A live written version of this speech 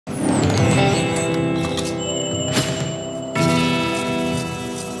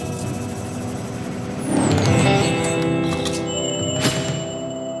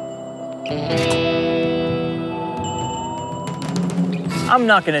I'm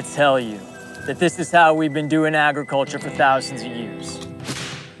not gonna tell you that this is how we've been doing agriculture for thousands of years.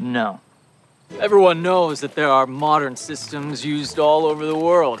 No. Everyone knows that there are modern systems used all over the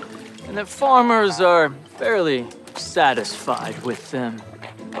world, and that farmers are fairly satisfied with them.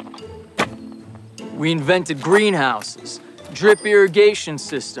 We invented greenhouses, drip irrigation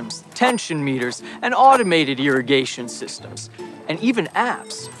systems, tension meters, and automated irrigation systems, and even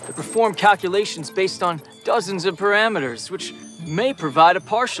apps that perform calculations based on dozens of parameters, which may provide a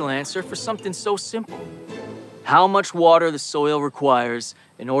partial answer for something so simple. How much water the soil requires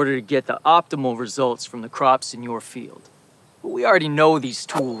in order to get the optimal results from the crops in your field. But we already know these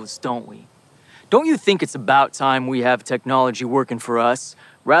tools, don't we? Don't you think it's about time we have technology working for us,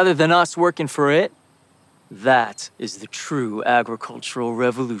 rather than us working for it? That is the true agricultural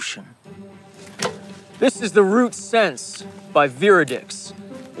revolution. This is the Root Sense by Viridix.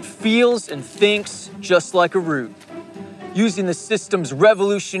 It feels and thinks just like a root. Using the system's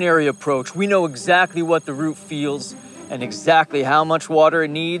revolutionary approach, we know exactly what the root feels and exactly how much water it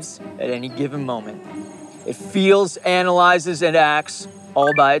needs at any given moment. It feels, analyzes, and acts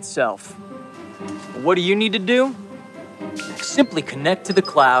all by itself. What do you need to do? Simply connect to the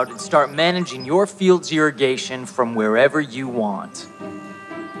cloud and start managing your field's irrigation from wherever you want.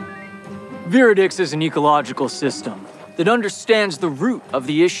 Viridix is an ecological system that understands the root of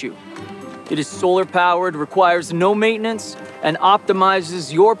the issue. It is solar-powered, requires no maintenance, and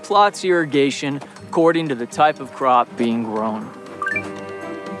optimizes your plot's irrigation according to the type of crop being grown.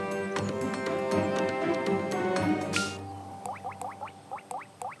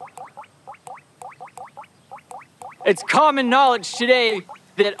 It's common knowledge today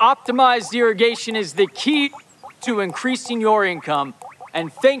that optimized irrigation is the key to increasing your income.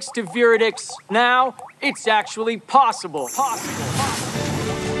 And thanks to Viridix, now it's actually possible.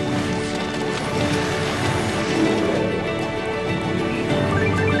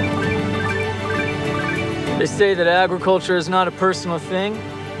 They say that agriculture is not a personal thing.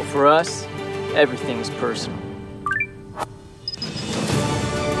 Well, for us, everything is personal.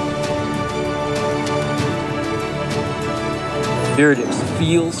 Viridix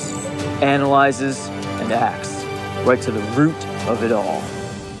feels, analyzes, and acts right to the root of it all.